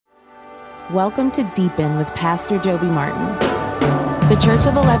Welcome to Deepen with Pastor Joby Martin. The Church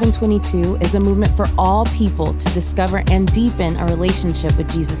of 1122 is a movement for all people to discover and deepen a relationship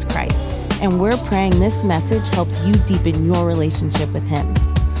with Jesus Christ. And we're praying this message helps you deepen your relationship with Him.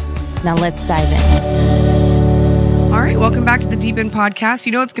 Now let's dive in. All right, welcome back to the Deepen podcast.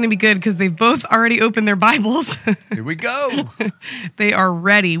 You know it's going to be good because they've both already opened their Bibles. Here we go. They are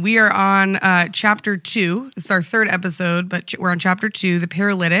ready. We are on chapter 2. This is our third episode, but we're on chapter 2, the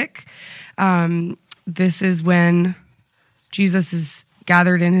paralytic. This is when Jesus is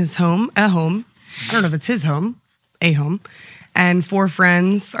gathered in his home, a home. I don't know if it's his home, a home. And 4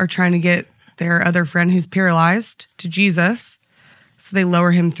 friends are trying to get their other friend who's paralyzed to Jesus. So they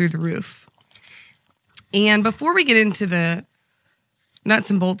lower him through the roof. And before we get into the nuts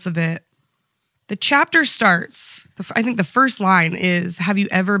and bolts of it, the chapter starts, I think the first line is, "Have you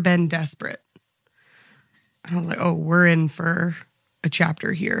ever been desperate?" And I was like, oh, we're in for a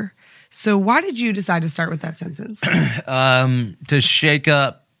chapter here. So why did you decide to start with that sentence? To shake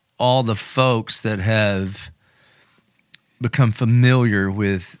up all the folks that have become familiar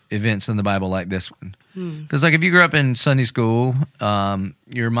with events in the Bible like this one. Because like if you grew up in Sunday school,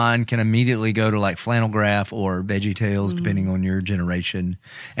 your mind can immediately go to like flannel graph or Veggie Tales, depending on your generation.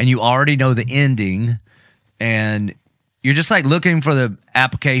 And you already know the ending and you're just like looking for the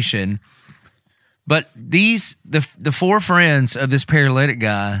application. But the 4 friends of this paralytic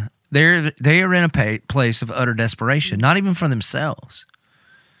guy, they are in a place of utter desperation, not even for themselves,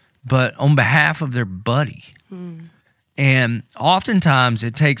 but on behalf of their buddy. And oftentimes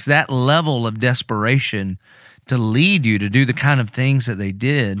it takes that level of desperation to lead you to do the kind of things that they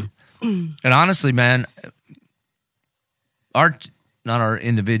did. And honestly, man, not our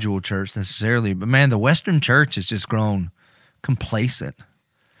individual church necessarily, but man, the Western church has just grown complacent.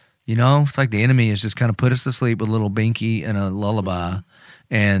 You know, it's like the enemy has just kind of put us to sleep with a little binky and a lullaby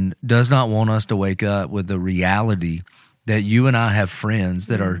and does not want us to wake up with the reality that you and I have friends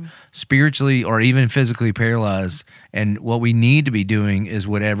that are spiritually or even physically paralyzed, and what we need to be doing is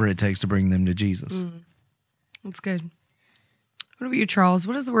whatever it takes to bring them to Jesus. That's good. What about you, Charles?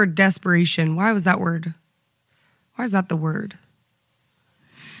 What is the word desperation? Why was that word? Why is that the word?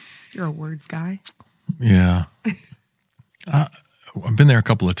 You're a words guy. Yeah. I've been there a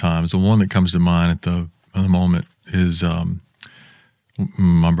couple of times. The one that comes to mind at the moment is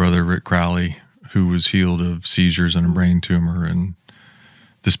my brother Rick Crowley, who was healed of seizures and a brain tumor. And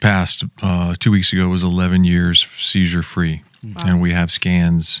this past 2 weeks ago was 11 years seizure-free. Wow. And we have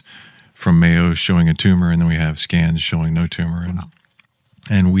scans from Mayo showing a tumor, and then we have scans showing no tumor.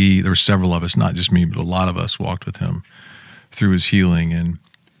 And there were several of us, not just me, but a lot of us walked with him through his healing. And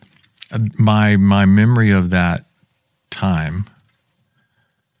my memory of that time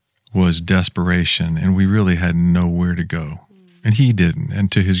was desperation, and we really had nowhere to go. And he didn't.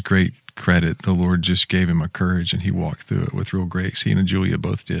 And to his great credit, the Lord just gave him a courage, and he walked through it with real grace. He and Julia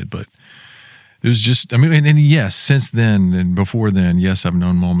both did. But it was just, and yes, since then and before then, yes, I've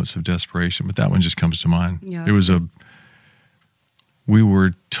known moments of desperation, but that one just comes to mind. Yeah, we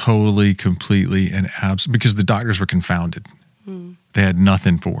were totally, completely, and because the doctors were confounded. They had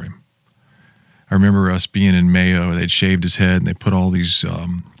nothing for him. I remember us being in Mayo. They'd shaved his head, and they put all these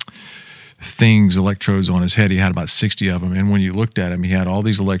electrodes on his head. He had about 60 of them. And when you looked at him, he had all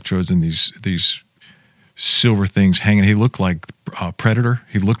these electrodes and these silver things hanging. He looked like a Predator.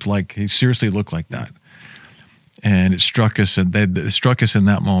 He seriously looked like that. And it struck us, and it struck us in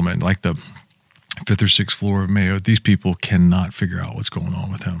that moment, like the 5th or 6th floor of Mayo. These people cannot figure out what's going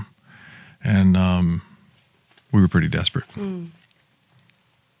on with him. And we were pretty desperate.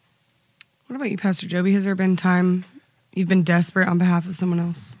 What about you, Pastor Joby? Has there been time you've been desperate on behalf of someone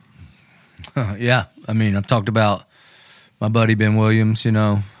else? Yeah. I've talked about my buddy Ben Williams, you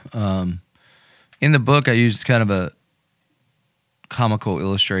know. In the book, I used kind of a comical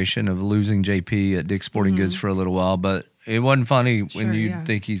illustration of losing JP at Dick's Sporting Goods for a little while, but it wasn't funny when you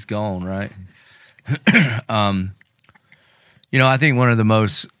think he's gone, right? I think one of the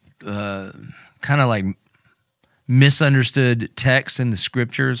most kind of like misunderstood texts in the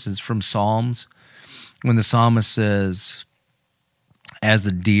scriptures is from Psalms, when the psalmist says, "As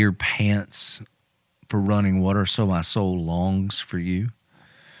the deer pants for running water, so my soul longs for you."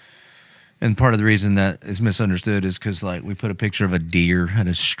 And part of the reason that is misunderstood is because, like, we put a picture of a deer at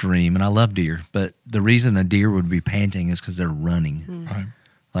a stream, and I love deer, but the reason a deer would be panting is because they're running. Right.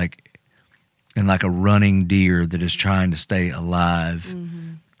 Like a running deer that is trying to stay alive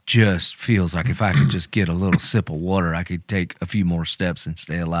just feels like if I could just get a little sip of water, I could take a few more steps and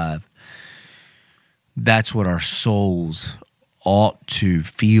stay alive. That's what our souls ought to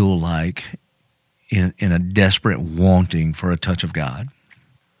feel like in a desperate wanting for a touch of God.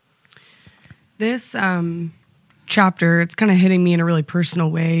 This chapter, it's kind of hitting me in a really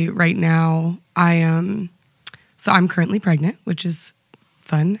personal way right now. So I'm currently pregnant, which is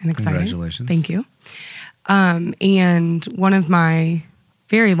fun and exciting. Congratulations. Thank you. And one of my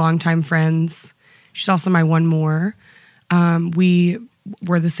very longtime friends, she's also my one more, we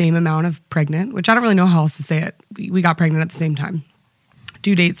were the same amount of pregnant, which I don't really know how else to say it. We got pregnant at the same time.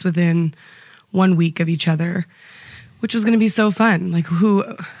 Due dates within 1 week of each other, which was going to be so fun. Like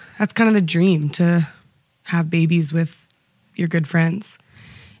that's kind of the dream, to have babies with your good friends.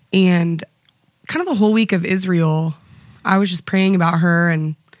 And kind of the whole week of Israel, I was just praying about her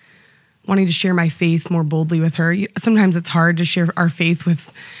and wanting to share my faith more boldly with her. Sometimes it's hard to share our faith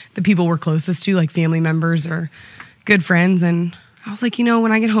with the people we're closest to, like family members or good friends. And I was like,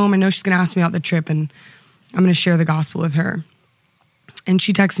 when I get home, I know she's going to ask me about the trip, and I'm going to share the gospel with her. And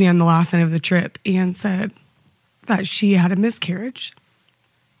she texted me on the last night of the trip and said that she had a miscarriage.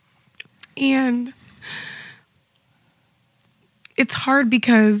 And it's hard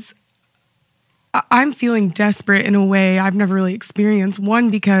because I'm feeling desperate in a way I've never really experienced. One,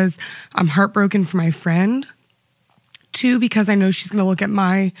 because I'm heartbroken for my friend. Two, because I know she's going to look at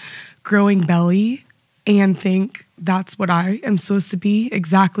my growing belly and think that's what I am supposed to be,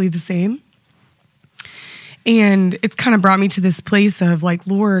 exactly the same. And it's kind of brought me to this place of like,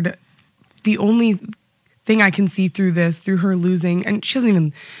 Lord, the only thing I can see through this, through her losing, and she doesn't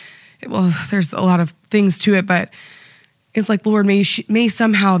even, well, there's a lot of things to it, but it's like, Lord, may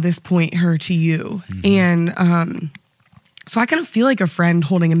somehow this point her to you. Mm-hmm. And so I kind of feel like a friend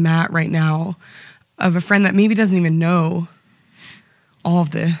holding a mat right now, of a friend that maybe doesn't even know all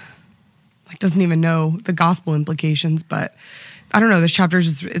of the, like doesn't even know the gospel implications, but I don't know, this chapter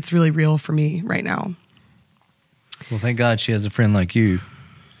is just, it's really real for me right now. Well, thank God she has a friend like you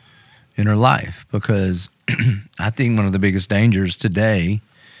in her life, because I think one of the biggest dangers today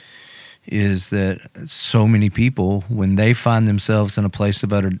is that so many people, when they find themselves in a place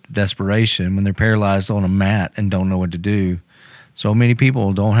of utter desperation, when they're paralyzed on a mat and don't know what to do, so many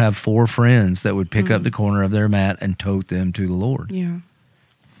people don't have 4 friends that would pick up the corner of their mat and tote them to the Lord. Yeah.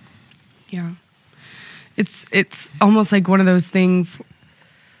 Yeah. It's almost like one of those things,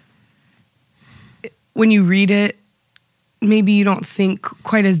 when you read it, maybe you don't think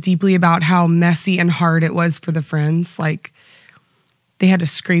quite as deeply about how messy and hard it was for the friends. Like, they had to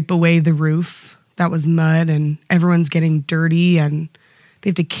scrape away the roof that was mud, and everyone's getting dirty, and they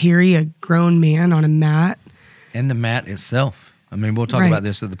have to carry a grown man on a mat. And the mat itself. I mean, we'll talk about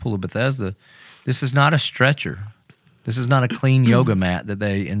this at the Pool of Bethesda. This is not a stretcher. This is not a clean yoga mat that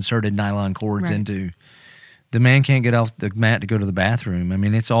they inserted nylon cords into. The man can't get off the mat to go to the bathroom. I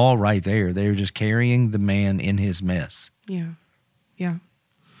mean, it's all right there. They're just carrying the man in his mess. Yeah. Yeah.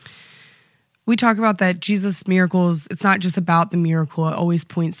 We talk about that Jesus' miracles, it's not just about the miracle. It always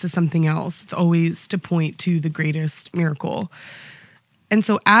points to something else. It's always to point to the greatest miracle. And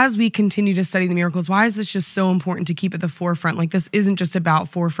so as we continue to study the miracles, why is this just so important to keep at the forefront? Like, this isn't just about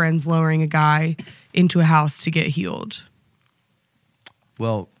 4 friends lowering a guy into a house to get healed.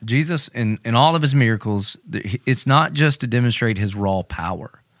 Well, Jesus, in all of his miracles, it's not just to demonstrate his raw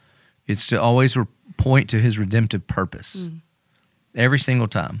power. It's to always point to his redemptive purpose. Every single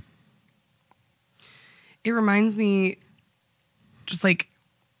time. It reminds me just like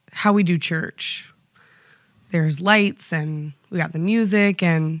how we do church. There's lights and we got the music,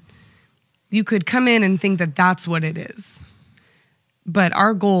 and you could come in and think that that's what it is. But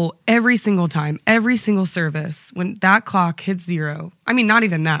our goal every single time, every single service, when that clock hits 0, I mean, not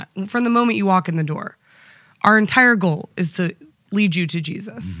even that, from the moment you walk in the door, our entire goal is to lead you to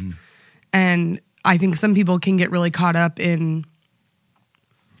Jesus. Mm-hmm. And I think some people can get really caught up in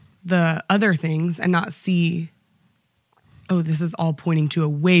the other things and not see, oh, this is all pointing to a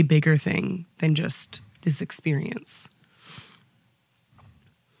way bigger thing than just this experience.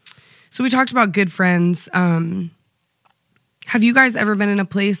 So we talked about good friends. Have you guys ever been in a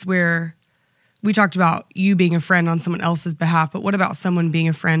place where we talked about you being a friend on someone else's behalf, but what about someone being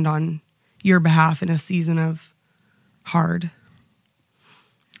a friend on your behalf in a season of hard?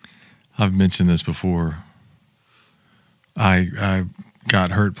 I've mentioned this before. I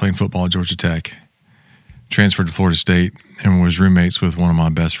got hurt playing football at Georgia Tech, transferred to Florida State, and was roommates with one of my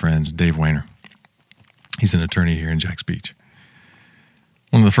best friends, Dave Weiner. He's an attorney here in Jacks Beach.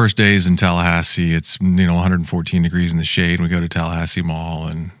 One of the first days in Tallahassee, it's 114 degrees in the shade. We go to Tallahassee Mall,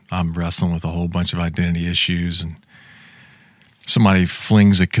 and I'm wrestling with a whole bunch of identity issues. And somebody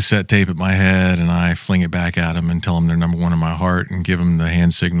flings a cassette tape at my head, and I fling it back at them and tell them they're number one in my heart and give them the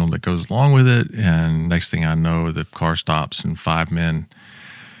hand signal that goes along with it. And next thing I know, the car stops and 5 men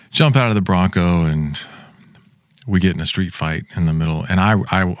jump out of the Bronco and we get in a street fight in the middle. And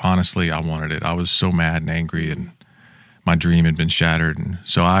I honestly, I wanted it. I was so mad and angry, and my dream had been shattered. And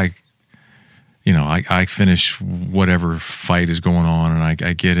so I finish whatever fight is going on, and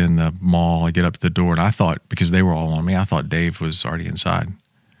I get in the mall, I get up to the door, and I thought, because they were all on me, I thought Dave was already inside.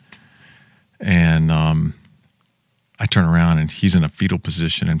 And I turn around, and he's in a fetal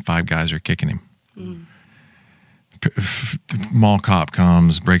position, and 5 guys are kicking him. Mall cop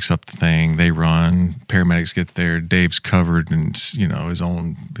comes, breaks up the thing, they run, paramedics get there, Dave's covered, and his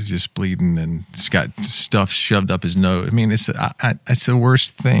own is just bleeding, and he's got stuff shoved up his nose. I mean, it's the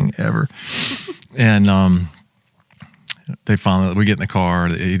worst thing ever. And we get in the car.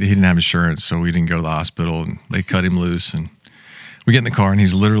 He didn't have insurance, so we didn't go to the hospital, and they cut him loose, and we get in the car, and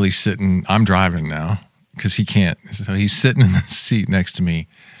he's literally sitting, I'm driving now because he can't, so he's sitting in the seat next to me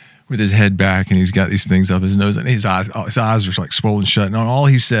with his head back, and he's got these things up his nose, and his eyes are like swollen shut. And all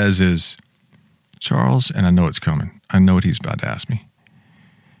he says is, "Charles," and I know it's coming. I know what he's about to ask me.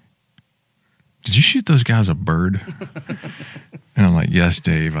 "Did you shoot those guys a bird?" And I'm like, "Yes,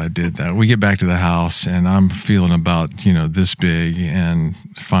 Dave, I did that." We get back to the house, and I'm feeling about, this big. And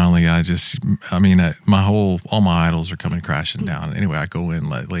finally, all my idols are coming crashing down. Anyway, I go in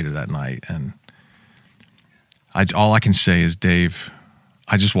later that night, and all I can say is, Dave,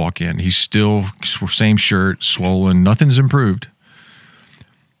 I just walk in. He's still same shirt, swollen. Nothing's improved.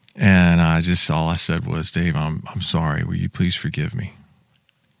 And all I said was, "Dave, I'm sorry. Will you please forgive me?"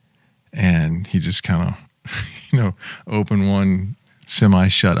 And he just kind of, opened one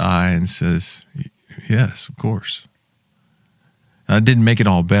semi-shut eye and says, "Yes, of course." That didn't make it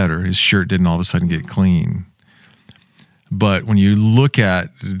all better. His shirt didn't all of a sudden get clean. But when you look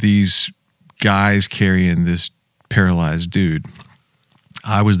at these guys carrying this paralyzed dude,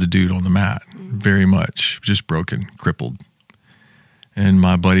 I was the dude on the mat, very much, just broken, crippled. And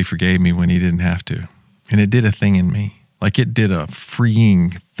my buddy forgave me when he didn't have to. And it did a thing in me. Like, it did a freeing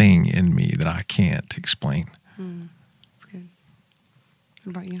thing in me that I can't explain. That's good.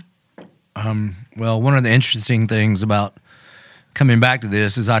 What about you? Well, one of the interesting things about coming back to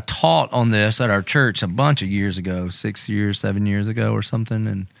this is I taught on this at our church a bunch of years ago, 7 years ago or something,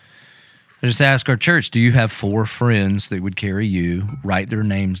 and I just asked our church, do you have 4 friends that would carry you? Write their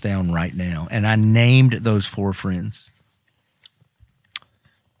names down right now. And I named those 4 friends.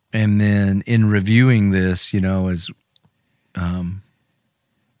 And then in reviewing this,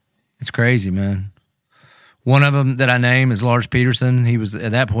 it's crazy, man. One of them that I name is Lars Peterson. He was, at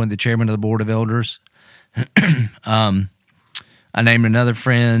that point, the chairman of the board of elders. I named another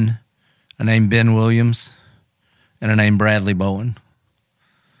friend. I named Ben Williams. And I named Bradley Bowen.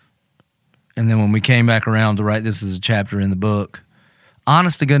 And then when we came back around to write this as a chapter in the book,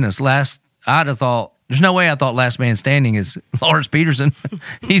 honest to goodness, I'd have thought, there's no way I thought last man standing is Lars Peterson.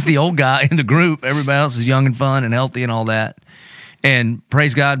 He's the old guy in the group. Everybody else is young and fun and healthy and all that. And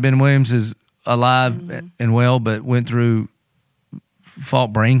praise God, Ben Williams is alive and well, but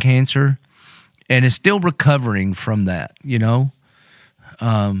fought brain cancer and is still recovering from that,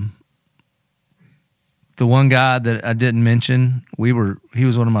 The one guy that I didn't mention, he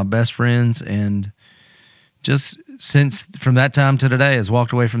was one of my best friends, and just from that time to today has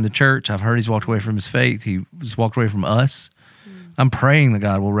walked away from the church. I've heard he's walked away from his faith. He's walked away from us. I'm praying that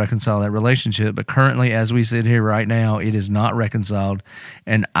God will reconcile that relationship, but currently, as we sit here right now, it is not reconciled,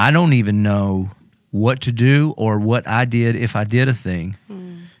 and I don't even know what to do or what I did if I did a thing,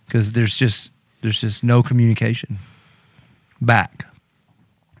 because there's just no communication back.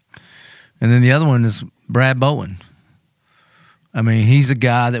 And then the other one is Brad Bowen. I mean, he's a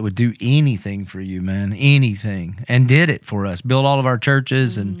guy that would do anything for you, man, anything, and did it for us. Built all of our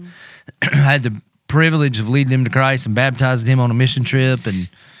churches and had the privilege of leading him to Christ and baptizing him on a mission trip and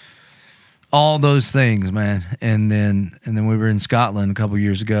all those things, man. And then we were in Scotland a couple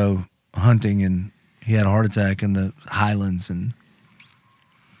years ago hunting, and he had a heart attack in the Highlands, and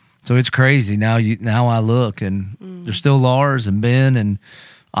so it's crazy. Now I look, and there's still Lars and Ben, and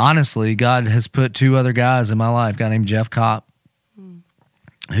honestly, God has put 2 other guys in my life. A guy named Jeff Kopp,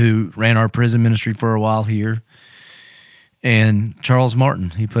 who ran our prison ministry for a while here, and Charles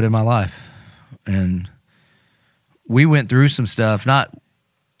Martin, he put in my life. And we went through some stuff, not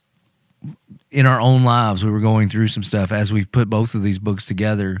in our own lives. We were going through some stuff as we've put both of these books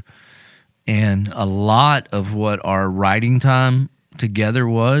together. And a lot of what our writing time together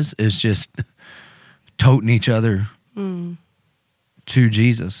is just toting each other to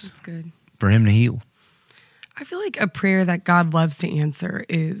Jesus. That's good. For him to heal. I feel like a prayer that God loves to answer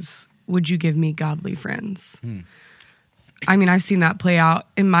is, would you give me godly friends? I mean, I've seen that play out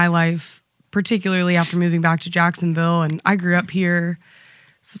in my life, particularly after moving back to Jacksonville, and I grew up here.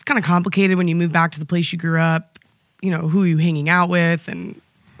 So it's kind of complicated when you move back to the place you grew up. who are you hanging out with? And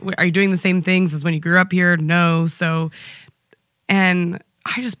are you doing the same things as when you grew up here? No. So, and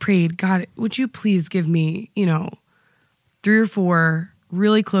I just prayed, God, would you please give me, 3 or 4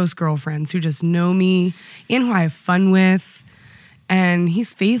 really close girlfriends who just know me and who I have fun with. And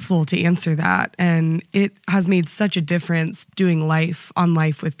he's faithful to answer that. And it has made such a difference doing life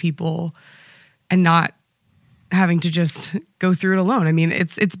with people and not having to just go through it alone. I mean,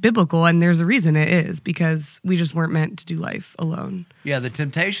 it's biblical, and there's a reason it is, because we just weren't meant to do life alone. Yeah, the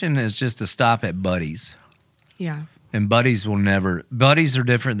temptation is just to stop at buddies. Yeah. And buddies are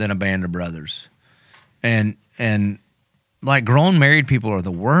different than a band of brothers. And like grown married people are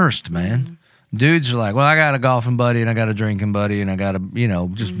the worst, man. Mm-hmm. Dudes are like, well, I got a golfing buddy and I got a drinking buddy and I got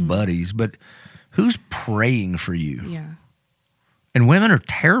just buddies. But who's praying for you? Yeah. And women are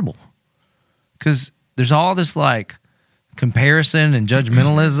terrible because there's all this like comparison and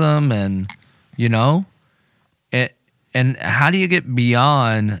judgmentalism and, and how do you get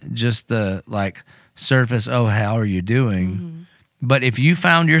beyond just the like surface, oh, how are you doing? Mm-hmm. But if you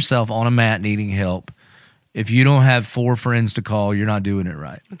found yourself on a mat needing help, if you don't have 4 friends to call, you're not doing it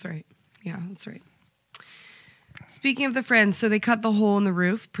right. That's right. Yeah, that's right. Speaking of the friends, so they cut the hole in the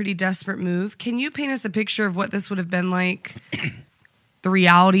roof. Pretty desperate move. Can you paint us a picture of what this would have been like? The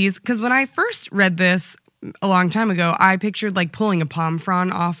realities? Because when I first read this a long time ago, I pictured like pulling a palm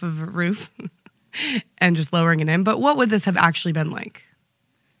frond off of a roof and just lowering it in. But what would this have actually been like?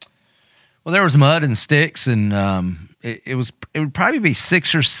 Well, there was mud and sticks, and it would probably be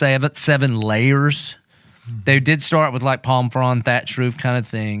 6 or 7 layers. They did start with like palm frond, thatch roof kind of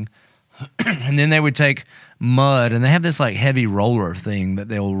thing. And then they would take mud, and they have this like heavy roller thing that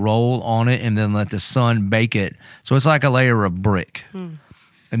they'll roll on it and then let the sun bake it. So it's like a layer of brick. And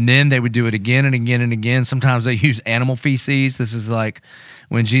then they would do it again and again and again. Sometimes they use animal feces. This is like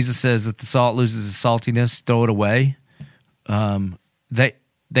when Jesus says that the salt loses its saltiness, throw it away.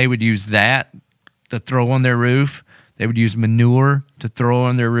 They would use that to throw on their roof. They would use manure to throw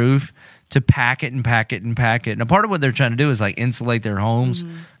on their roof, to pack it and pack it and pack it. Now, part of what they're trying to do is like insulate their homes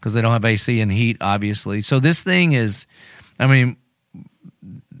because they don't have AC and heat, obviously. So this thing is, I mean,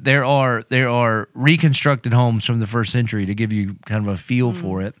 there are reconstructed homes from the first century to give you kind of a feel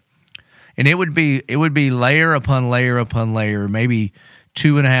for it. And it would be layer upon layer upon layer, maybe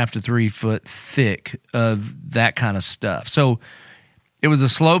 2.5 to 3 foot thick of that kind of stuff. So it was a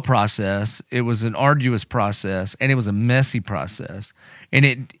slow process, it was an arduous process, and it was a messy process.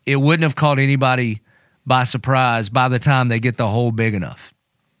 And it wouldn't have caught anybody by surprise by the time they get the hole big enough.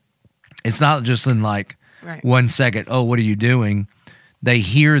 It's not just in like 1 second, oh, what are you doing? They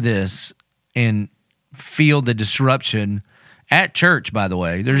hear this and feel the disruption at church, by the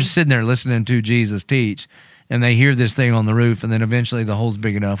way. They're just sitting there listening to Jesus teach, and they hear this thing on the roof, and then eventually the hole's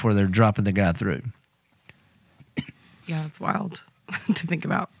big enough where they're dropping the guy through. Yeah, it's wild to think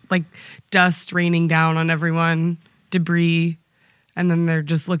about. Like dust raining down on everyone, debris, and then they're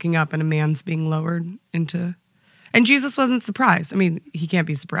just looking up and a man's being lowered into... And Jesus wasn't surprised. I mean, he can't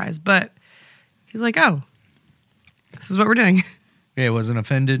be surprised, but he's like, oh, this is what we're doing. Yeah, he wasn't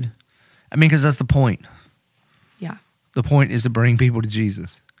offended. I mean, because that's the point. Yeah. The point is to bring people to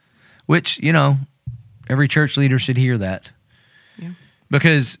Jesus, which, every church leader should hear that. Yeah.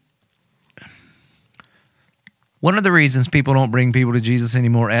 Because one of the reasons people don't bring people to Jesus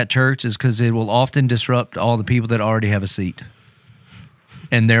anymore at church is because it will often disrupt all the people that already have a seat.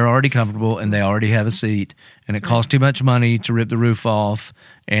 And they're already comfortable, and they already have a seat, and it costs too much money to rip the roof off,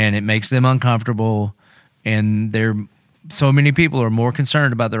 and it makes them uncomfortable, and so many people are more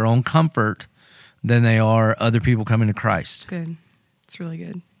concerned about their own comfort than they are other people coming to Christ. Good. It's really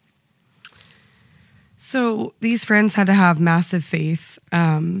good. So these friends had to have massive faith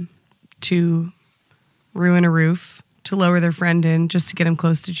to ruin a roof, to lower their friend in, just to get him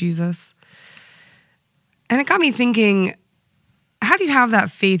close to Jesus. And it got me thinking, how do you have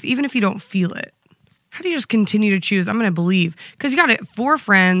that faith even if you don't feel it? How do you just continue to choose, I'm going to believe? Because you got 4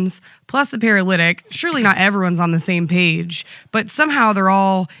 friends plus the paralytic. Surely not everyone's on the same page, but somehow they're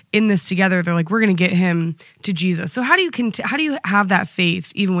all in this together. They're like, we're going to get him to Jesus. So how do you have that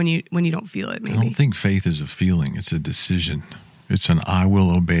faith even when you don't feel it? Maybe? I don't think faith is a feeling; it's a decision. It's an I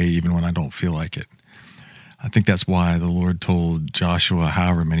will obey even when I don't feel like it. I think that's why the Lord told Joshua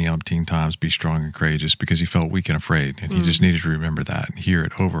however many umpteen times, be strong and courageous, because he felt weak and afraid. And he just needed to remember that and hear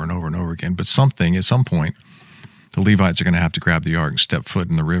it over and over and over again. But at some point, the Levites are going to have to grab the ark and step foot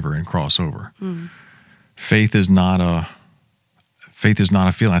in the river and cross over. Faith is not a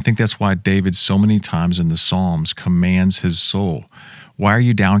feeling. I think that's why David so many times in the Psalms commands his soul. Why are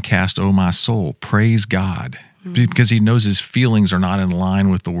you downcast, O my soul? Praise God. because he knows his feelings are not in line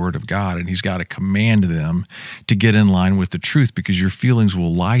with the word of God, and he's got to command them to get in line with the truth, because your feelings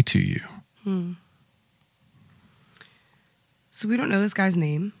will lie to you. So we don't know this guy's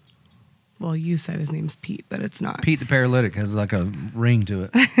name. Well, you said his name's Pete, but it's not. Pete the paralytic has like a ring to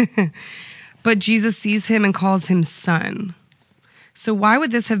it. But Jesus sees him and calls him son. So why would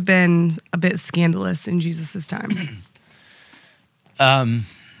this have been a bit scandalous in Jesus' time?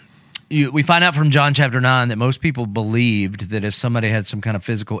 We find out from John chapter 9 that most people believed that if somebody had some kind of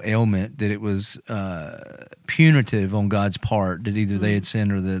physical ailment, that it was punitive on God's part, that either they had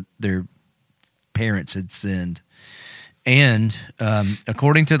sinned or that their parents had sinned. And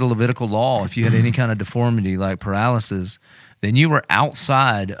according to the Levitical law, if you had any kind of deformity like paralysis, then you were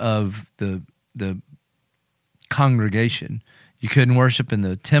outside of the congregation. You couldn't worship in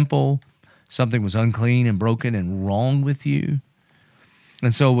the temple. Something was unclean and broken and wrong with you.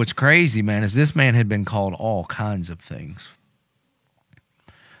 And so what's crazy, man, is this man had been called all kinds of things.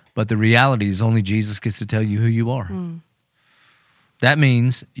 But the reality is only Jesus gets to tell you who you are. That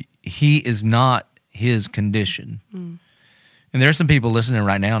means he is not his condition. And there's some people listening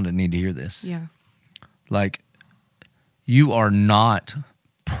right now that need to hear this. Yeah. Like, you are not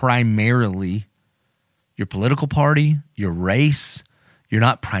primarily your political party, your race. You're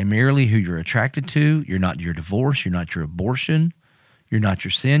not primarily who you're attracted to. You're not your divorce. You're not your abortion. You're not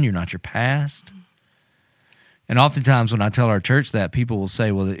your sin. You're not your past. And oftentimes when I tell our church that, people will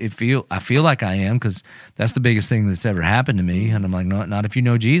say, well, I feel like I am, because that's the biggest thing that's ever happened to me. And I'm like, no, not if you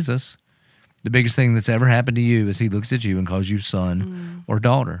know Jesus. The biggest thing that's ever happened to you is he looks at you and calls you son or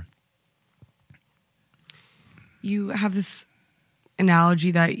daughter. You have this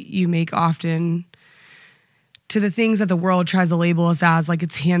analogy that you make often to the things that the world tries to label us as, like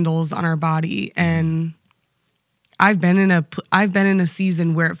it's handles on our body. And I've been in a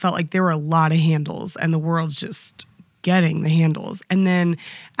season where it felt like there were a lot of handles and the world's just getting the handles. And then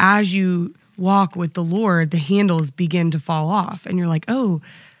as you walk with the Lord, the handles begin to fall off and you're like, oh,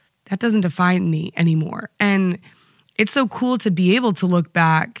 that doesn't define me anymore. And it's so cool to be able to look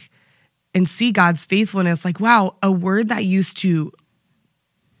back and see God's faithfulness. Like, wow, a word that used to,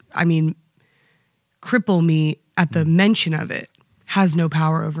 cripple me at the mention of it has no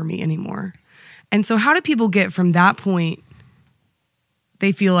power over me anymore. And so how do people get from that point?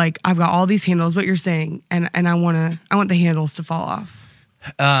 They feel like I've got all these handles, what you're saying, and I want the handles to fall off.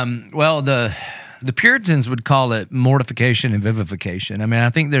 Well, the Puritans would call it mortification and vivification. I mean, I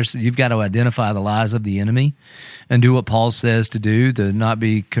think you've got to identify the lies of the enemy and do what Paul says to do, to not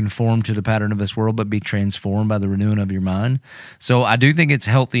be conformed to the pattern of this world, but be transformed by the renewing of your mind. So I do think it's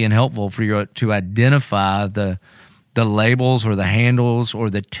healthy and helpful for you to identify the labels or the handles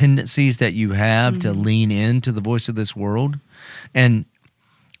or the tendencies that you have to lean into the voice of this world. And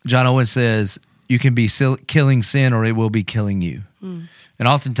John Owen says, you can be killing sin or it will be killing you. And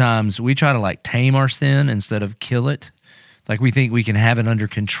oftentimes we try to tame our sin instead of kill it. Like we think we can have it under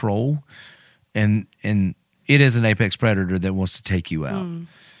control, and it is an apex predator that wants to take you out.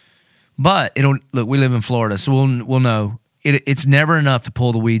 But look, we live in Florida, so we'll know it's never enough to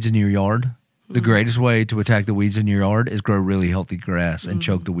pull the weeds in your yard. The greatest way to attack the weeds in your yard is grow really healthy grass and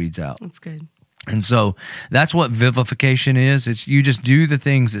choke the weeds out. That's good. And so that's what vivification is. It's you just do the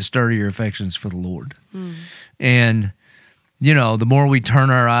things that stir your affections for the Lord. And the more we turn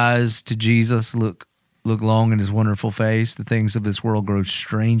our eyes to Jesus, look long in his wonderful face, the things of this world grow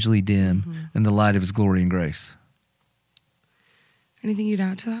strangely dim in the light of his glory and grace. Anything you'd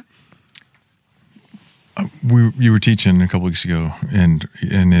add to that? You were teaching a couple weeks ago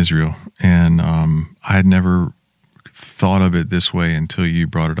in Israel, and I had never thought of it this way until you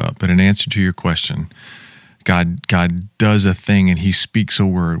brought it up. But in answer to your question, God does a thing and he speaks a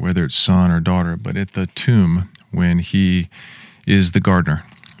word, whether it's son or daughter. But at the tomb, when he is the gardener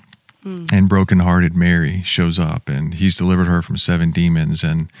and brokenhearted Mary shows up and he's delivered her from 7 demons,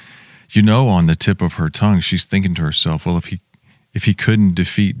 and on the tip of her tongue she's thinking to herself, well, if he couldn't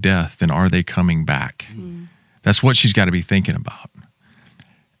defeat death, then are they coming back? That's what she's got to be thinking about.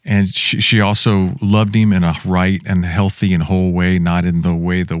 And she also loved him in a right and healthy and whole way, not in the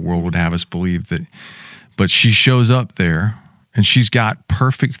way the world would have us believe that. But she shows up there and she's got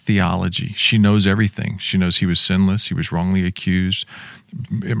perfect theology. She knows everything. She knows he was sinless. He was wrongly accused,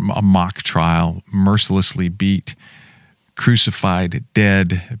 a mock trial, mercilessly beat, crucified,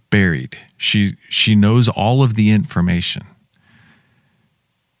 dead, buried. She knows all of the information.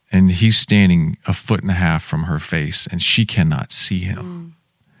 And he's standing 1.5 feet from her face and she cannot see him.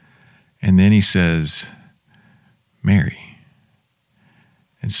 And then he says, Mary.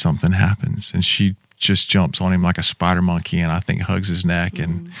 And something happens. And she just jumps on him like a spider monkey and I think hugs his neck.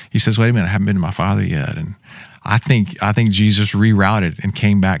 And he says, wait a minute, I haven't been to my father yet. And I think Jesus rerouted and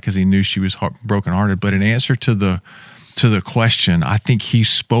came back because he knew she was brokenhearted. But in answer to the question, I think he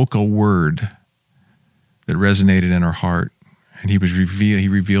spoke a word that resonated in her heart, and he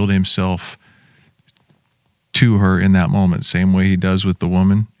revealed himself to her in that moment, same way he does with the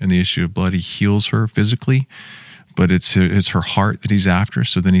woman in the issue of blood. He heals her physically, but it's her heart that he's after.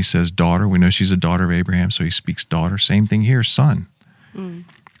 So then he says, daughter. We know she's a daughter of Abraham, so he speaks daughter. Same thing here, son.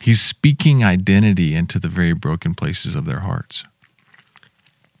 He's speaking identity into the very broken places of their hearts.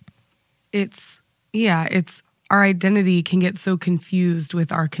 It's our identity can get so confused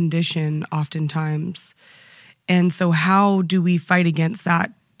with our condition oftentimes. And so how do we fight against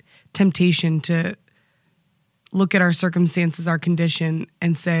that temptation to look at our circumstances, our condition,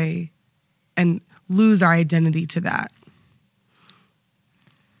 and say, and lose our identity to that?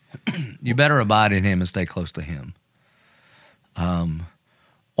 You better abide in him and stay close to him.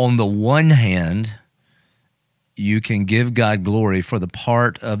 On the one hand, you can give God glory for the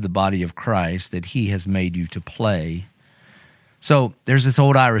part of the body of Christ that he has made you to play. So there's this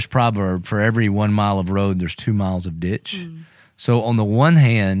old Irish proverb, for every 1 mile of road, there's 2 miles of ditch. So on the one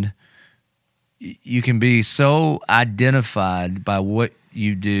hand, you can be so identified by what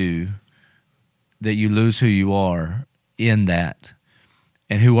you do that you lose who you are in that.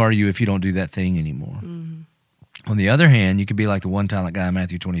 And who are you if you don't do that thing anymore? On the other hand, you could be like the one-talent guy in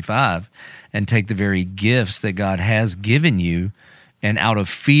Matthew 25 and take the very gifts that God has given you and out of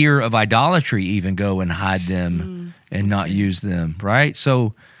fear of idolatry even go and hide them and not use them, right?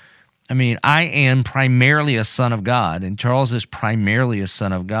 So, I mean, I am primarily a son of God, and Charles is primarily a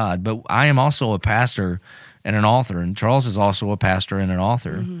son of God, but I am also a pastor and an author, and Charles is also a pastor and an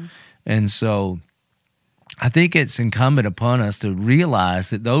author. And so I think it's incumbent upon us to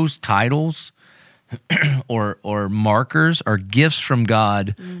realize that those titles or markers are gifts from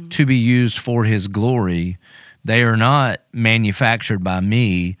God to be used for his glory. They are not manufactured by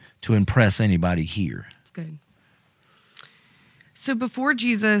me to impress anybody here. That's good. So before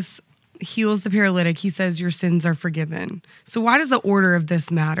Jesus heals the paralytic, he says, your sins are forgiven. So why does the order of this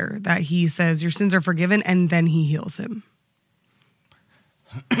matter, that he says your sins are forgiven and then he heals him?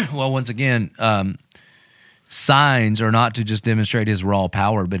 Well, once again, signs are not to just demonstrate his raw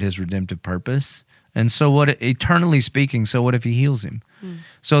power, but his redemptive purpose. And so eternally speaking, so what if he heals him?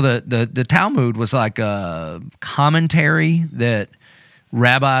 So the Talmud was like a commentary that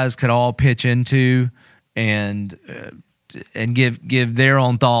rabbis could all pitch into and give their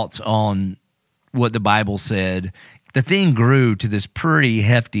own thoughts on what the Bible said. The thing grew to this pretty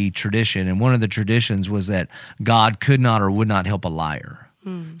hefty tradition, and one of the traditions was that God could not or would not help a liar.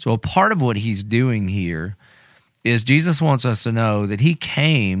 So a part of what he's doing here is Jesus wants us to know that he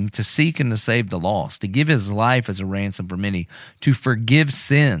came to seek and to save the lost, to give his life as a ransom for many, to forgive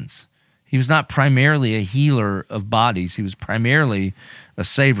sins. He was not primarily a healer of bodies. He was primarily a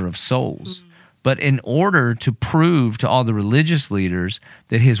saver of souls. But in order to prove to all the religious leaders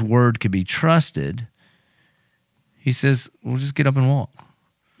that his word could be trusted, he says, well, just get up and walk.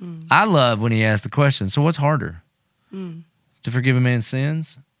 I love when he asks the question, so what's harder? To forgive a man's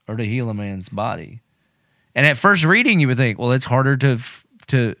sins or to heal a man's body? And at first reading, you would think, well, it's harder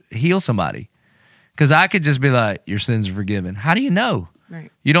to heal somebody. Because I could just be like, your sins are forgiven. How do you know?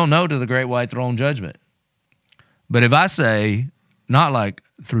 Right. You don't know to the great white throne judgment. But if I say, not like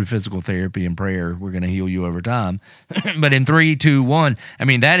through physical therapy and prayer, we're going to heal you over time, but in 3, 2, 1, I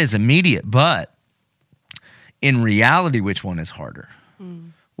mean, that is immediate. But in reality, which one is harder?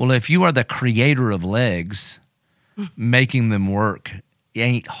 Well, if you are the creator of legs, making them work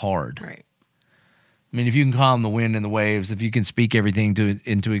ain't hard. Right. I mean, if you can calm the wind and the waves, if you can speak everything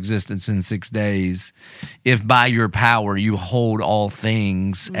into existence in 6 days, if by your power you hold all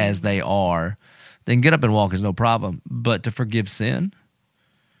things as they are, then get up and walk is no problem. But to forgive sin,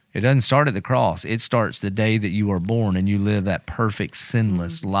 it doesn't start at the cross. It starts the day that you are born and you live that perfect,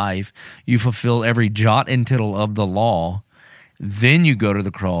 sinless life. You fulfill every jot and tittle of the law. Then you go to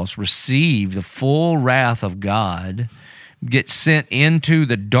the cross, receive the full wrath of God, get sent into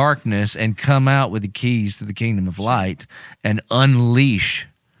the darkness and come out with the keys to the kingdom of light and unleash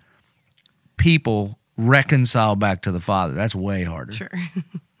people reconcile back to the Father. That's way harder. Sure.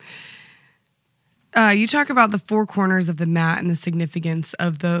 You talk about the 4 corners of the mat and the significance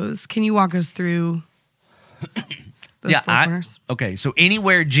of those. Can you walk us through those 4 corners? Okay, so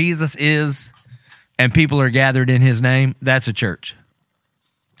anywhere Jesus is and people are gathered in his name, that's a church.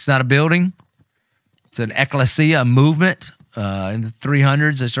 It's not a building. It's an ecclesia, a movement. In the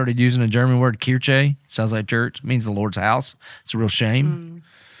 300s, they started using a German word, Kirche. Sounds like church. It means the Lord's house. It's a real shame.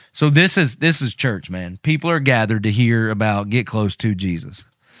 So this is church, man. People are gathered to hear about get close to Jesus.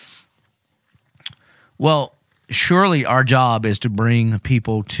 Well, surely our job is to bring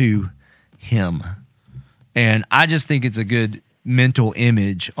people to him. And I just think it's a good mental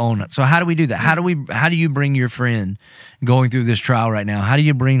image on it. So how do we do that? How do you bring your friend going through this trial right now? How do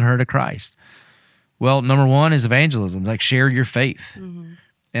you bring her to Christ? Well, number one is evangelism, like share your faith. Mm-hmm.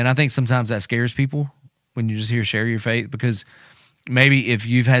 And I think sometimes that scares people when you just hear share your faith, because maybe if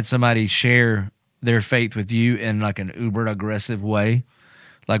you've had somebody share their faith with you in like an uber aggressive way,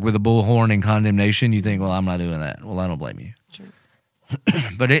 like with a bullhorn and condemnation, you think, well, I'm not doing that. Well, I don't blame you. Sure.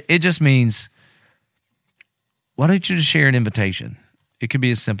 But it just means, why don't you just share an invitation? It could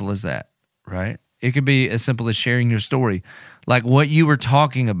be as simple as that, right? It could be as simple as sharing your story. Like what you were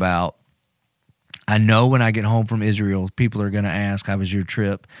talking about, I know when I get home from Israel, people are going to ask, how was your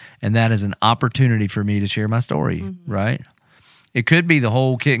trip? And that is an opportunity for me to share my story, right? It could be the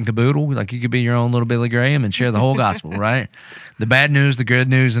whole kit and caboodle. Like you could be your own little Billy Graham and share the whole gospel, right? The bad news, the good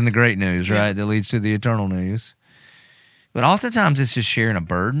news, and the great news, right? That leads to the eternal news. But oftentimes it's just sharing a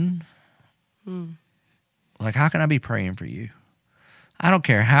burden. Like, how can I be praying for you? I don't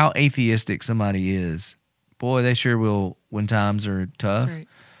care how atheistic somebody is. Boy, they sure will when times are tough. Right.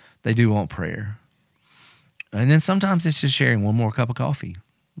 They do want prayer. And then sometimes it's just sharing one more cup of coffee.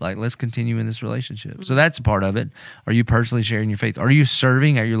 Like, let's continue in this relationship. Mm-hmm. So that's a part of it. Are you personally sharing your faith? Are you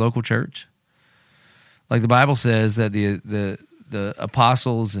serving at your local church? Like the Bible says that the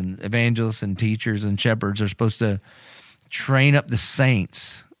apostles and evangelists and teachers and shepherds are supposed to train up the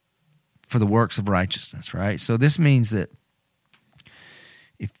saints for the works of righteousness, right? So this means that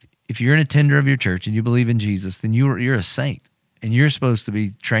if you're an attender of your church and you believe in Jesus, then you're a saint, and you're supposed to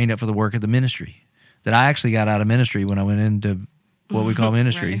be trained up for the work of the ministry. That I actually got out of ministry when I went into what we call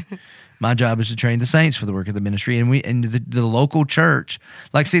ministry. Right. My job is to train the saints for the work of the ministry, and the local church.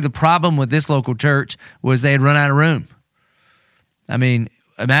 Like, see, the problem with this local church was they had run out of room. I mean,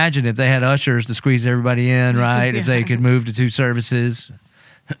 imagine if they had ushers to squeeze everybody in, right? If they could move to 2 services.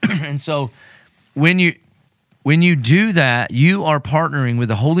 And so when you do that, you are partnering with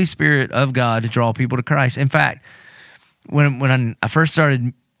the Holy Spirit of God to draw people to Christ. In fact, when I first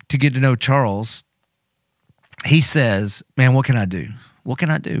started to get to know Charles, he says, man, what can I do? What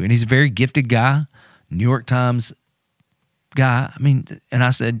can I do? And he's a very gifted guy, New York Times guy. I mean, and I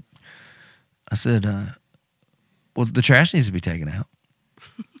said, well, the trash needs to be taken out.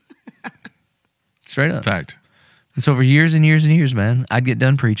 Straight up. Fact. And so for years and years and years, man, I'd get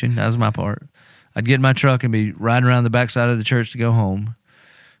done preaching. That was my part. I'd get in my truck and be riding around the backside of the church to go home.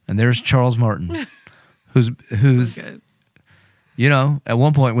 And there's Charles Martin, who's you know, at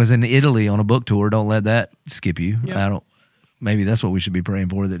one point was in Italy on a book tour. Don't let that skip you. Yep. Maybe that's what we should be praying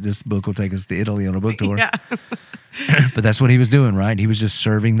for, that this book will take us to Italy on a book tour. Yeah. But that's what he was doing, right? He was just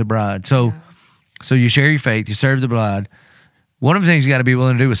serving the bride. So you share your faith, you serve the bride. One of the things you got to be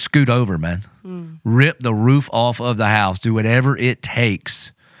willing to do is scoot over, man. Rip the roof off of the house. Do whatever it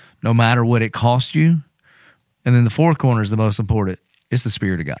takes, no matter what it costs you. And then the fourth corner is the most important. It's the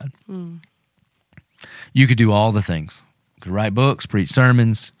Spirit of God. You could do all the things. You could write books, preach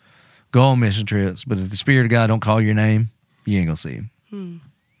sermons, go on mission trips. But if the Spirit of God don't call your name, you ain't going to see him.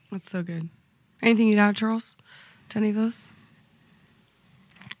 That's so good. Anything you'd add, Charles, to any of those?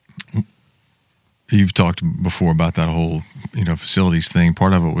 You've talked before about that whole, facilities thing.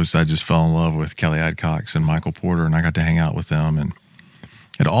 Part of it was I just fell in love with Kelly Adcox and Michael Porter, and I got to hang out with them. And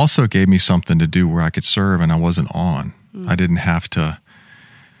it also gave me something to do where I could serve, and I wasn't on. I didn't have to.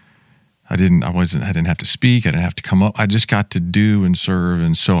 I didn't have to speak. I didn't have to come up. I just got to do and serve,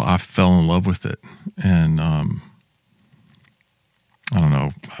 and so I fell in love with it. And I don't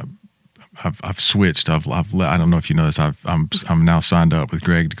know. I've switched. I don't know if you know this. I'm now signed up with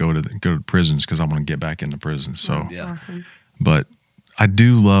Greg to go to prisons because I want to get back into prison. So, that's awesome. But I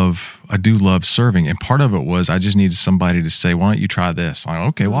do love serving, and part of it was I just needed somebody to say, "Why don't you try this?" I'm like,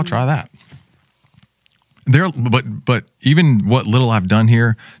 okay, well, I'll try that. But even what little I've done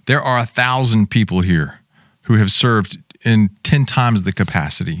here, there are 1,000 people here who have served in 10 times the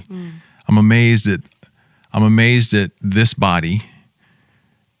capacity. I'm amazed at this body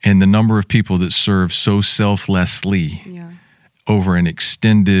and the number of people that serve so selflessly over an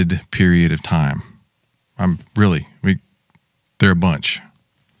extended period of time. They're a bunch.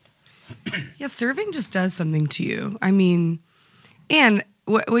 Yeah, serving just does something to you. I mean, and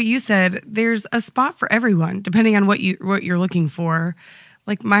what you said, there's a spot for everyone, depending on what you're looking for.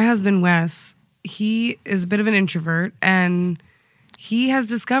 Like my husband, Wes, he is a bit of an introvert, and he has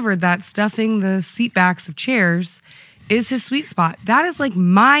discovered that stuffing the seat backs of chairs is his sweet spot. That is like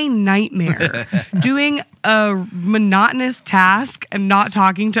my nightmare. Doing a monotonous task and not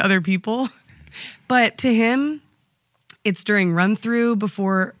talking to other people. But to him, It's during run through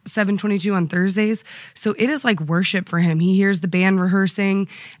before 7:22 on Thursdays. So it is like worship for him. He hears the band rehearsing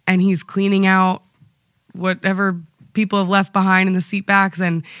and he's cleaning out whatever people have left behind in the seat backs.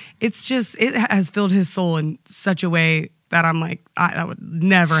 And it's just, it has filled his soul in such a way that I'm like, that would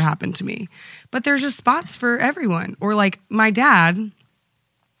never happen to me. But there's just spots for everyone. Or like my dad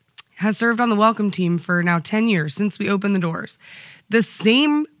has served on the welcome team for now 10 years since we opened the doors. The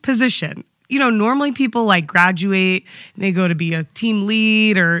same position. You know, normally people like graduate, they go to be a team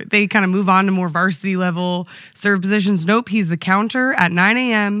lead or they kind of move on to more varsity level serve positions. Nope, he's the counter at 9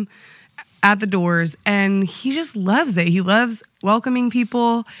 a.m. at the doors and he just loves it. He loves welcoming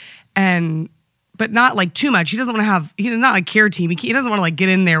people but not like too much. He doesn't want to have, he's not like care team. He doesn't want to like get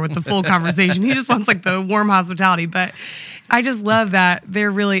in there with the full conversation. He just wants like the warm hospitality. But I just love that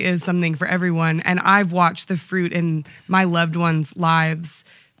there really is something for everyone. And I've watched the fruit in my loved ones' lives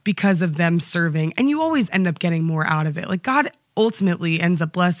because of them serving. And you always end up getting more out of it. Like God ultimately ends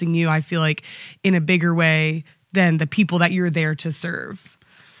up blessing you, I feel like, in a bigger way than the people that you're there to serve.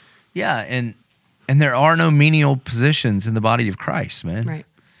 Yeah, and there are no menial positions in the body of Christ, man. Right.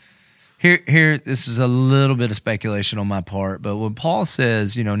 Here, this is a little bit of speculation on my part, but when Paul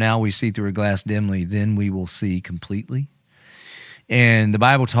says, you know, now we see through a glass dimly, then we will see completely. And the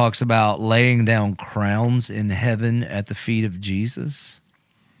Bible talks about laying down crowns in heaven at the feet of Jesus.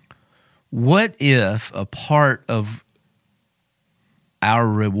 What if a part of our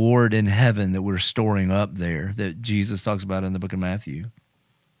reward in heaven that we're storing up there, that Jesus talks about in the book of Matthew,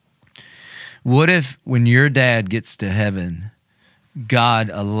 what if when your dad gets to heaven, God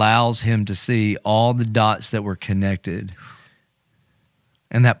allows him to see all the dots that were connected,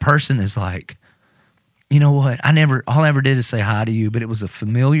 and that person is like, you know what, all I ever did is say hi to you, but it was a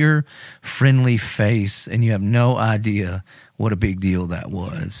familiar, friendly face, and you have no idea what a big deal that was.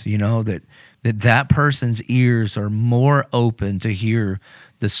 Right. You know, that person's ears are more open to hear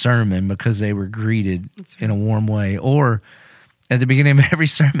the sermon because they were greeted in a warm way. Or at the beginning of every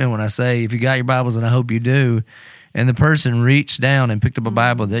sermon when I say, if you got your Bibles, and I hope you do, and the person reached down and picked up a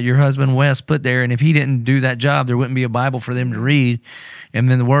Bible that your husband Wes put there, and if he didn't do that job, there wouldn't be a Bible for them to read, and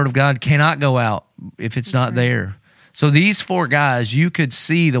then the Word of God cannot go out if it's not there. So these four guys, you could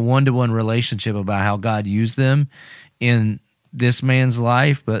see the one-to-one relationship about how God used them in this man's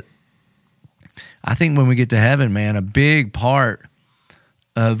life, but I think when we get to heaven, man, a big part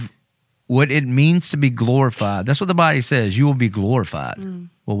of what it means to be glorified, that's what the body says, you will be glorified.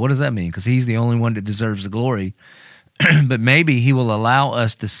 Well, what does that mean? Because he's the only one that deserves the glory. But maybe he will allow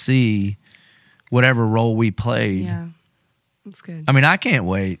us to see whatever role we played. Yeah, that's good. I mean, I can't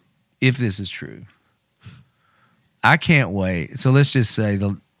wait if this is true. I can't wait. So let's just say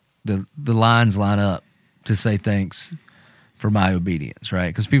the lines line up to say thanks for my obedience, right?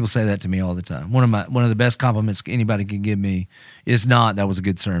 Because people say that to me all the time. One of the best compliments anybody can give me is not, that was a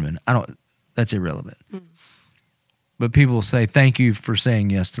good sermon. That's irrelevant. But people will say, thank you for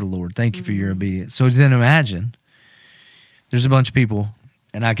saying yes to the Lord. Thank you for your obedience. So then imagine there's a bunch of people,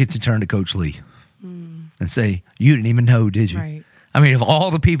 and I get to turn to Coach Lee and say, you didn't even know, did you? Right. I mean, of all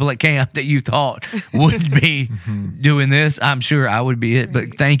the people at camp that you thought would be doing this, I'm sure I would be it. Right.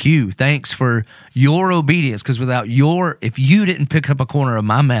 But thank you. Thanks for your obedience, because if you didn't pick up a corner of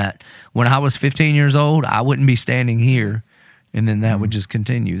my mat when I was 15 years old, I wouldn't be standing here, and then that would just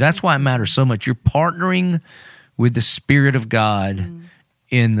continue. That's why it matters so much. You're partnering with the Spirit of God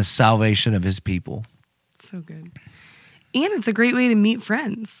in the salvation of his people. So good. And it's a great way to meet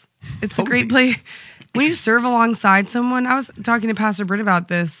friends. It's a great place. When you serve alongside someone, I was talking to Pastor Britt about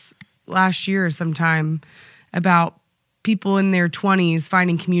this last year sometime, about people in their 20s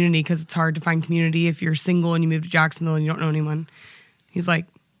finding community, because it's hard to find community if you're single and you move to Jacksonville and you don't know anyone. He's like,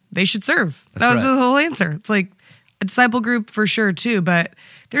 they should serve. That was the whole answer. It's like a disciple group for sure too, but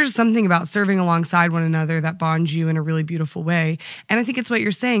there's something about serving alongside one another that bonds you in a really beautiful way. And I think it's what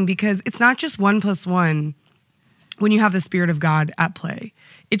you're saying, because it's not just 1 + 1 when you have the Spirit of God at play.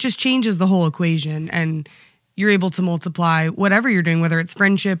 It just changes the whole equation, and you're able to multiply whatever you're doing, whether it's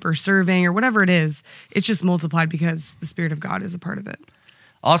friendship or serving or whatever it is. It's just multiplied because the Spirit of God is a part of it.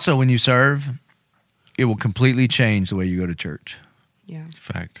 Also, when you serve, it will completely change the way you go to church. Yeah.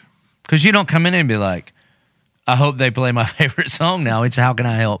 Fact. Because you don't come in and be like, I hope they play my favorite song now. It's how can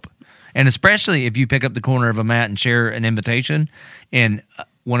I help? And especially if you pick up the corner of a mat and share an invitation, and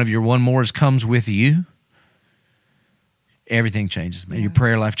one of your one mores comes with you, everything changes, man. Yeah. Your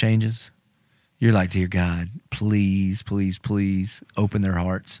prayer life changes. You're like, dear God, please, please, please open their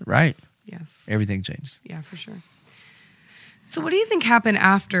hearts, right? Yes. Everything changes. Yeah, for sure. So what do you think happened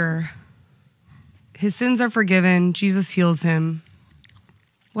after his sins are forgiven, Jesus heals him?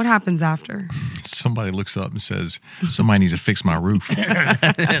 What happens after? somebody looks up and says, somebody needs to fix my roof.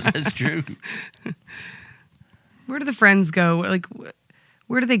 That's true. Where do the friends go? Like,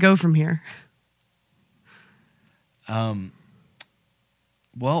 where do they go from here?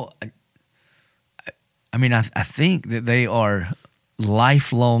 Well, I mean, I think that they are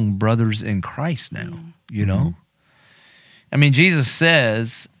lifelong brothers in Christ now, you know? I mean, Jesus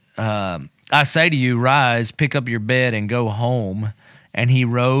says, I say to you, rise, pick up your bed and go home. And he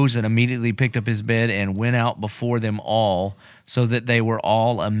rose and immediately picked up his bed and went out before them all, so that they were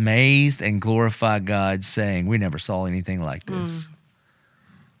all amazed and glorified God, saying, we never saw anything like this.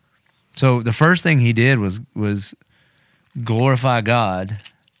 So the first thing he did was glorify God.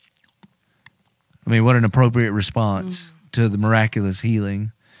 I mean, what an appropriate response to the miraculous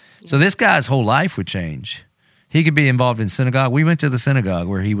healing. So this guy's whole life would change. He could be involved in synagogue. We went to the synagogue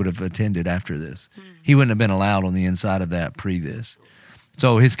where he would have attended after this. He wouldn't have been allowed on the inside of that pre this.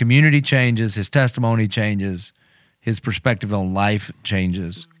 So his community changes, his testimony changes, his perspective on life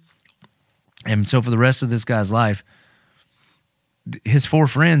changes. And so for the rest of this guy's life, his 4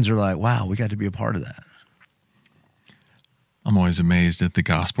 friends are like, wow, we got to be a part of that. I'm always amazed at the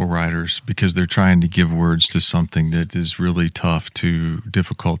gospel writers because they're trying to give words to something that is really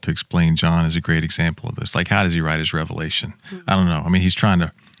difficult to explain. John is a great example of this. Like, how does he write his Revelation? I don't know. I mean, he's trying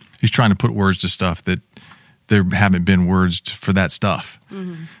to put words to stuff that there haven't been words for that stuff.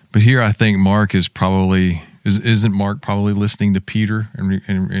 But here I think Mark is probably, isn't Mark probably listening to Peter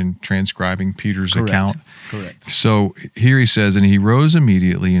and transcribing Peter's account? Correct. So here he says, and he rose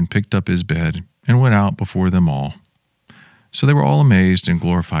immediately and picked up his bed and went out before them all. So they were all amazed and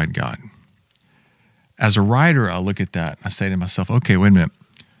glorified God. As a writer, I look at that and I say to myself, okay, wait a minute.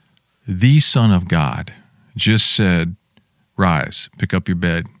 The Son of God just said, rise, pick up your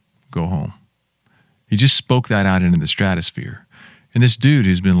bed, go home. He just spoke that out into the stratosphere. And this dude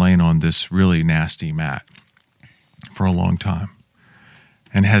who's been laying on this really nasty mat for a long time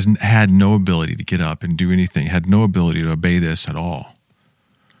and has had no ability to get up and do anything, had no ability to obey this at all,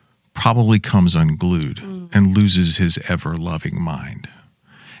 probably comes unglued and loses his ever-loving mind.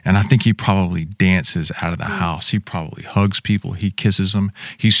 And I think he probably dances out of the house. He probably hugs people. He kisses them.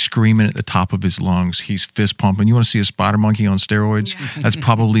 He's screaming at the top of his lungs. He's fist pumping. You want to see a spider monkey on steroids? Yeah. That's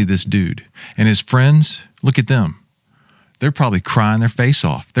probably this dude. And his friends, look at them. They're probably crying their face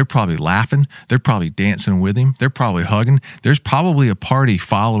off. They're probably laughing. They're probably dancing with him. They're probably hugging. There's probably a party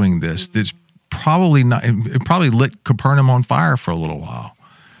following this that's probably not, it probably lit Capernaum on fire for a little while.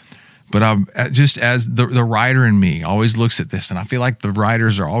 But I'm just, as the writer in me always looks at this, and I feel like the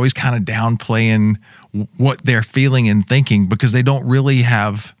writers are always kind of downplaying what they're feeling and thinking because they don't really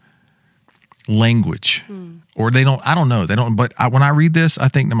have language, or they don't. I don't know. They don't. But when I read this, I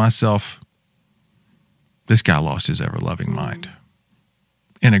think to myself, this guy lost his ever-loving mind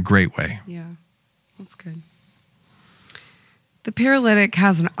in a great way. Yeah, that's good. The paralytic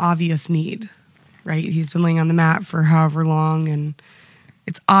has an obvious need, right? He's been laying on the mat for however long, and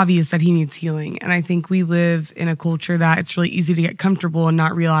it's obvious that he needs healing. And I think we live in a culture that it's really easy to get comfortable and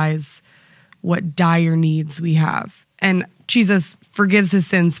not realize what dire needs we have. And Jesus forgives his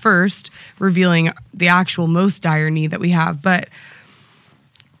sins first, revealing the actual most dire need that we have. But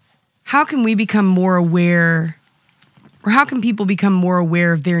how can we become more aware, or how can people become more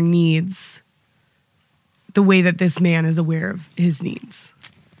aware of their needs the way that this man is aware of his needs?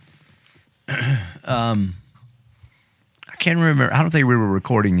 I can't remember. I don't think we were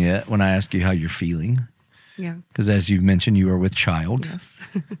recording yet when I asked you how you're feeling. Yeah. Because as you've mentioned, you are with child. Yes.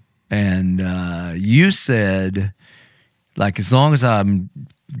 And you said, like, as long as I'm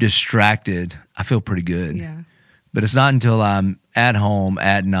distracted, I feel pretty good. Yeah. But it's not until I'm at home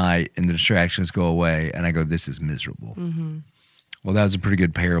at night and the distractions go away and I go, this is miserable. Well, that was a pretty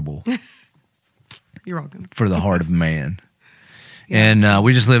good parable. You're welcome. For the heart of man. Yeah. And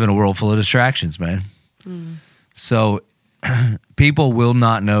we just live in a world full of distractions, man. So people will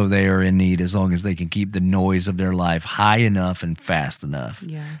not know they are in need as long as they can keep the noise of their life high enough and fast enough,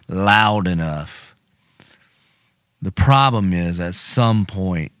 loud enough. The problem is at some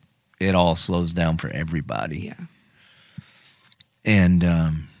point it all slows down for everybody. Yeah.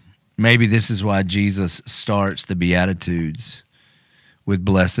 And maybe this is why Jesus starts the Beatitudes with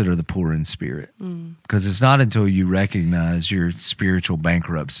blessed are the poor in spirit. Because it's not until you recognize your spiritual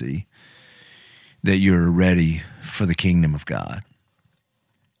bankruptcy that you're ready for the kingdom of God.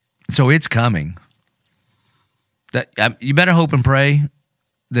 So it's coming. That you better hope and pray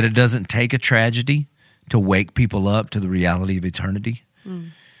that it doesn't take a tragedy to wake people up to the reality of eternity.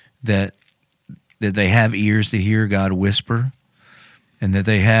 That they have ears to hear God whisper, and that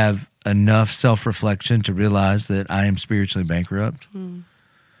they have enough self-reflection to realize that I am spiritually bankrupt.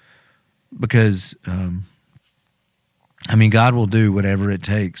 because, God will do whatever it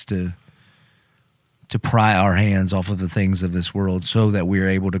takes to pry our hands off of the things of this world so that we're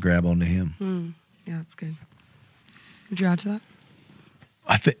able to grab onto Him. Yeah, that's good. Would you add to that?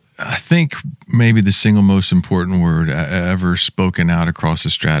 I think maybe the single most important word ever spoken out across the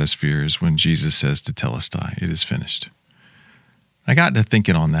stratosphere is when Jesus says to Telestai, "It is finished." I got to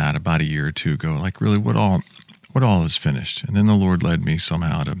thinking on that about a year or two ago, like really what all is finished. And then the Lord led me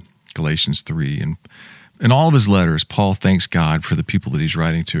somehow to Galatians 3. And in all of his letters, Paul thanks God for the people that he's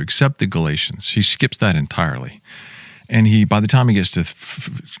writing to, except the Galatians. He skips that entirely. And by the time he gets to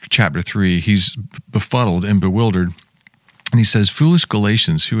chapter 3, he's befuddled and bewildered. And he says, "Foolish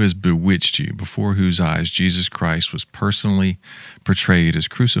Galatians, who has bewitched you, before whose eyes Jesus Christ was personally portrayed as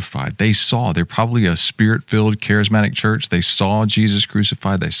crucified?" They're probably a spirit-filled, charismatic church. They saw Jesus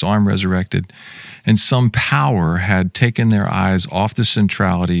crucified. They saw him resurrected. And some power had taken their eyes off the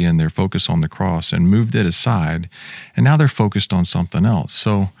centrality and their focus on the cross and moved it aside. And now they're focused on something else.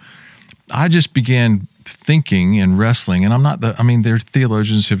 So I just began thinking and wrestling, and their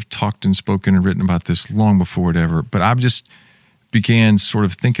theologians have talked and spoken and written about this long before it ever, but I've just began sort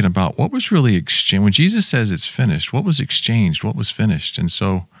of thinking about what was really exchanged. When Jesus says it's finished, what was exchanged? What was finished? And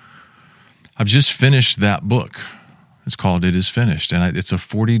so I've just finished that book. It's called It Is Finished. And it's a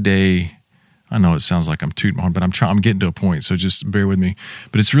 40-day, I know it sounds like I'm tooting my horn, but I'm getting to a point, so just bear with me.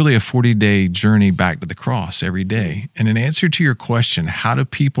 But it's really a 40-day journey back to the cross every day. And in answer to your question, how do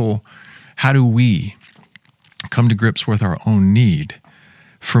we come to grips with our own need?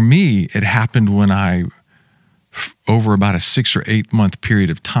 For me, it happened when over about a 6 or 8 month period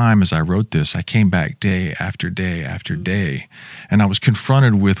of time as I wrote this, I came back day after day after day, and I was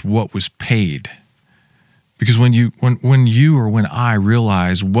confronted with what was paid. Because when I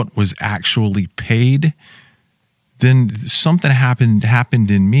realized what was actually paid, then something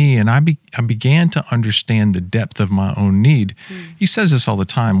happened in me, and I began to understand the depth of my own need. He says this all the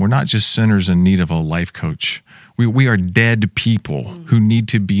time. We're not just sinners in need of a life coach. We are dead people who need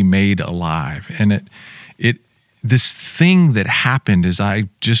to be made alive. And this thing that happened as I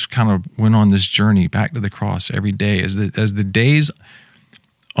just kind of went on this journey back to the cross every day, as the days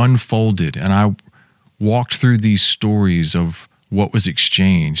unfolded and I walked through these stories of what was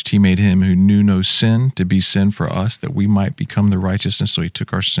exchanged. He made him who knew no sin to be sin for us, that we might become the righteousness. So he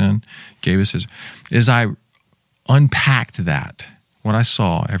took our sin, gave us his. As I unpacked that, what I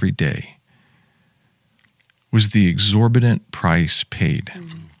saw every day was the exorbitant price paid.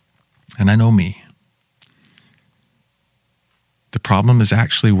 And I know me. The problem is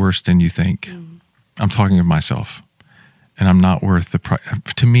actually worse than you think. I'm talking of myself. And I'm not worth the price.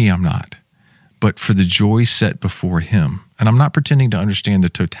 To me, I'm not. But for the joy set before him, and I'm not pretending to understand the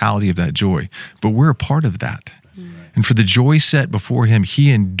totality of that joy, but we're a part of that. And for the joy set before him,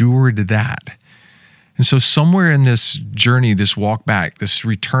 he endured that. And so somewhere in this journey, this walk back, this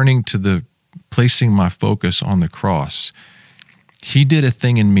returning to the placing my focus on the cross, he did a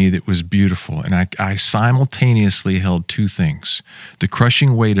thing in me that was beautiful. And I simultaneously held two things: the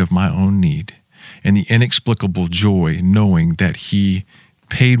crushing weight of my own need and the inexplicable joy knowing that he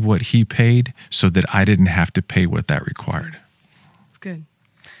paid what he paid so that I didn't have to pay what that required. That's good.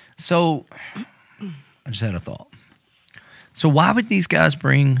 So I just had a thought. So why would these guys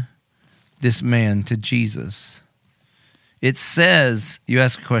bring this man to Jesus? It says, you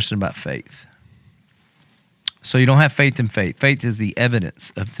ask a question about faith. So you don't have faith in faith. Faith is the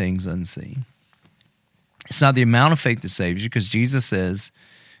evidence of things unseen. It's not the amount of faith that saves you, because Jesus says,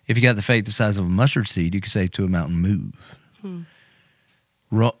 if you got the faith the size of a mustard seed, you can say to a mountain, move.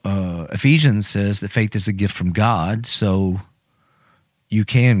 Ephesians says that faith is a gift from God, so you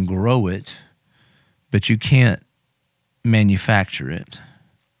can grow it, but you can't manufacture it.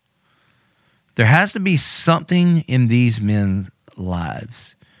 There has to be something in these men's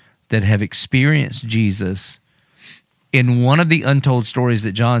lives that have experienced Jesus. In one of the untold stories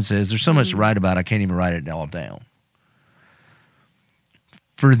that John says, there's so much to write about, I can't even write it all down.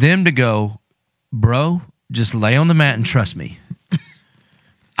 For them to go, bro, just lay on the mat and trust me.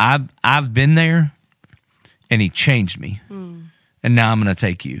 I've been there, and he changed me, and now I'm going to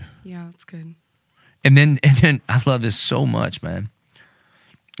take you. Yeah, that's good. And then I love this so much, man.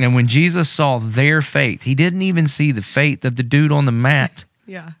 And when Jesus saw their faith, he didn't even see the faith of the dude on the mat.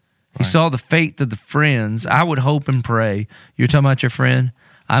 Yeah. He saw the faith of the friends. I would hope and pray. You're talking about your friend?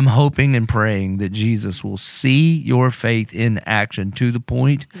 I'm hoping and praying that Jesus will see your faith in action to the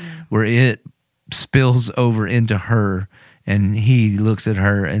point where it spills over into her, and he looks at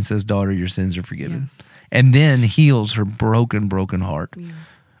her and says, daughter, your sins are forgiven. Yes. And then heals her broken heart. Yeah.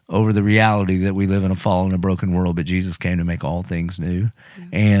 over the reality that we live in a fallen and broken world, but Jesus came to make all things new.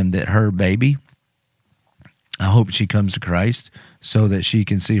 And that her baby, I hope she comes to Christ so that she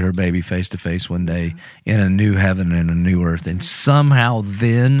can see her baby face to face one day in a new heaven and a new earth. And somehow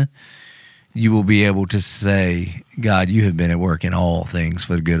then you will be able to say, God, you have been at work in all things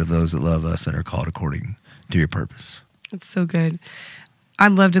for the good of those that love us and are called according to your purpose. That's so good.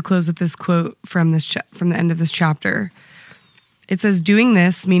 I'd love to close with this quote from from the end of this chapter. It says, doing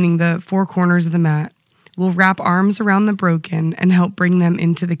this, meaning the four corners of the mat, will wrap arms around the broken and help bring them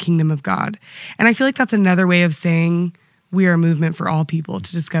into the kingdom of God. And I feel like that's another way of saying we are a movement for all people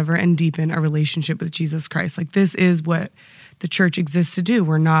to discover and deepen a relationship with Jesus Christ. Like, this is what the church exists to do.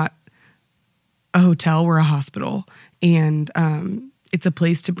 We're not a hotel, we're a hospital. And it's a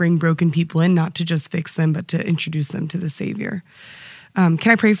place to bring broken people in, not to just fix them, but to introduce them to the Savior. Can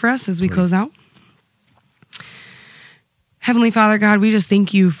I pray for us as we close out? Heavenly Father, God, we just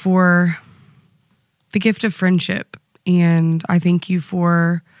thank you for the gift of friendship. And I thank you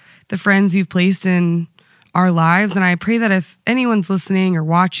for the friends you've placed in our lives. And I pray that if anyone's listening or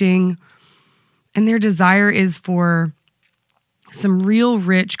watching and their desire is for some real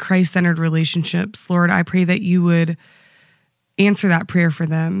rich Christ-centered relationships, Lord, I pray that you would answer that prayer for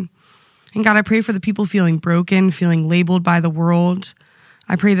them. And God, I pray for the people feeling broken, feeling labeled by the world.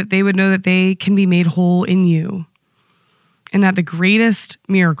 I pray that they would know that they can be made whole in you and that the greatest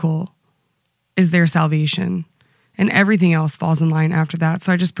miracle is their salvation and everything else falls in line after that.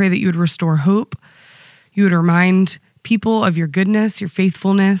 So I just pray that you would restore hope. You would remind people of your goodness, your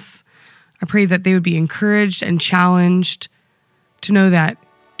faithfulness. I pray that they would be encouraged and challenged to know that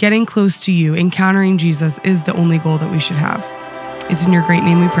getting close to you, encountering Jesus, is the only goal that we should have. It's in your great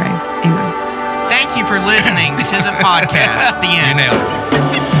name we pray. Amen. Thank you for listening to the podcast. The end. You nailed it.